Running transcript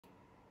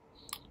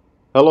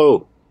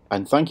Hello,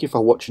 and thank you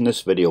for watching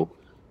this video.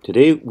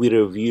 Today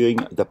we're reviewing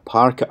the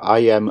Parker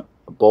IM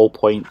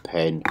Ballpoint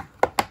Pen,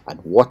 and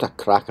what a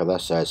cracker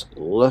this is.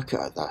 Look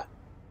at the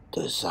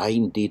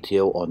design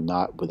detail on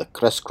that with a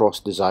crisscross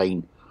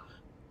design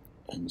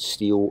in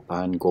steel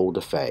and gold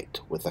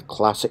effect with the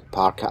classic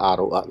Parker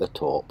arrow at the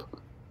top.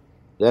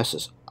 This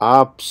is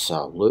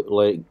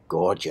absolutely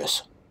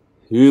gorgeous.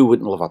 Who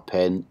wouldn't love a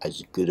pen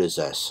as good as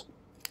this?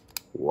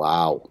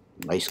 Wow,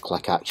 nice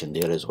click action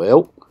there as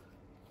well.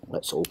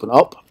 Let's open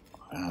up,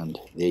 and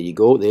there you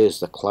go. There's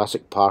the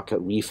classic Parker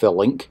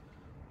refill ink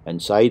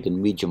inside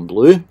in medium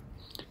blue.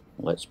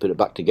 Let's put it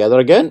back together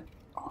again.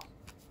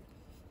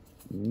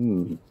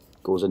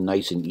 Goes in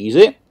nice and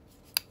easy.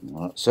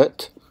 That's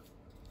it.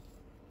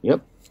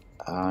 Yep,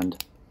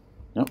 and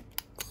yep,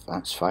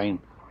 that's fine.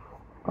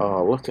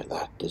 Oh, look at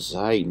that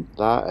design.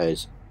 That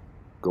is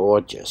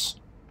gorgeous.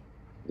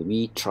 The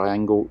wee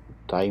triangle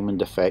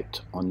diamond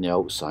effect on the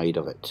outside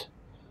of it.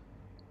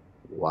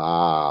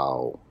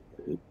 Wow.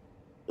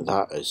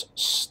 That is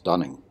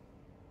stunning.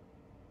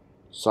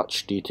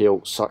 Such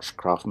detail, such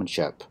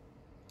craftsmanship.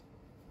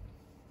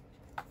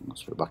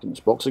 Let's put it back in this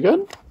box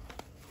again.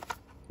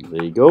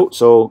 There you go.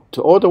 So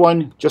to order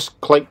one, just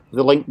click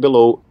the link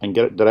below and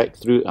get it direct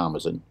through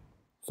Amazon.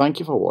 Thank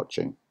you for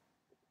watching.